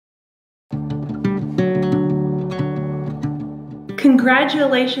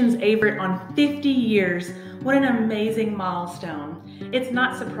Congratulations, Averitt, on 50 years. What an amazing milestone. It's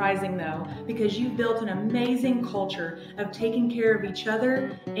not surprising though, because you've built an amazing culture of taking care of each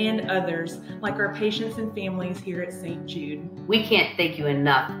other and others, like our patients and families here at St. Jude. We can't thank you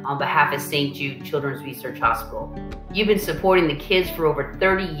enough on behalf of St. Jude Children's Research Hospital. You've been supporting the kids for over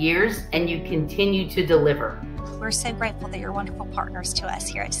 30 years, and you continue to deliver. We're so grateful that you're wonderful partners to us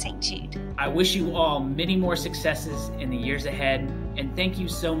here at St. Jude. I wish you all many more successes in the years ahead, and thank you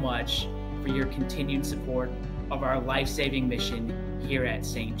so much for your continued support of our life-saving mission here at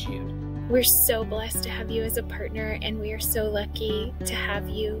St. Jude. We're so blessed to have you as a partner, and we are so lucky to have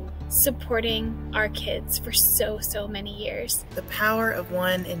you supporting our kids for so many years. The power of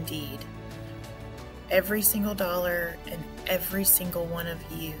one indeed. Every single dollar and every single one of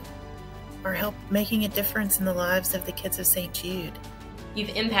you are making a difference in the lives of the kids of St. Jude.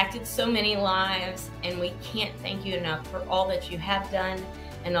 You've impacted so many lives, and we can't thank you enough for all that you have done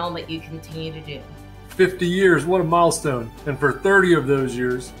and all that you continue to do. 50 years, what a milestone. And for 30 of those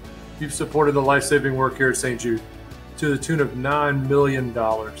years, you've supported the life-saving work here at St. Jude to the tune of $9 million.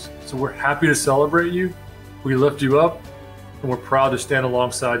 So we're happy to celebrate you. We lift you up, and we're proud to stand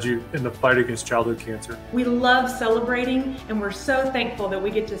alongside you in the fight against childhood cancer. We love celebrating, and we're so thankful that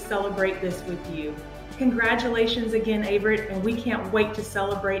we get to celebrate this with you. Congratulations again, Averitt, and we can't wait to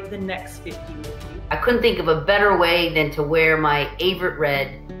celebrate the next 50 with you. I couldn't think of a better way than to wear my Averitt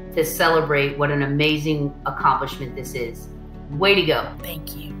red to celebrate what an amazing accomplishment this is. Way to go.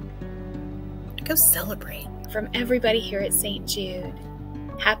 Thank you. Go celebrate. From everybody here at St. Jude,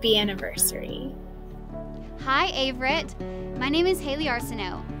 happy anniversary. Hi, Averitt. My name is Hayley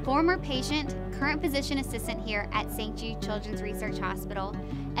Arceneaux, former patient, current physician assistant here at St. Jude Children's Research Hospital,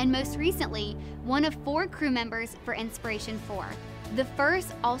 and most recently, one of 4 crew members for Inspiration 4, the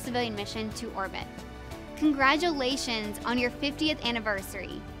first all-civilian mission to orbit. Congratulations on your 50th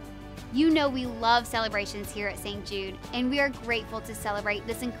anniversary. You know we love celebrations here at St. Jude, and we are grateful to celebrate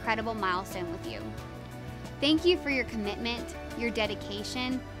this incredible milestone with you. Thank you for your commitment, your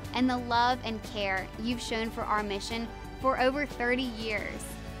dedication, and the love and care you've shown for our mission for over 30 years.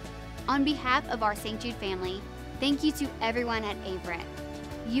 On behalf of our St. Jude family, thank you to everyone at Averitt.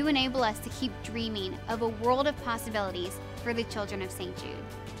 You enable us to keep dreaming of a world of possibilities for the children of St. Jude.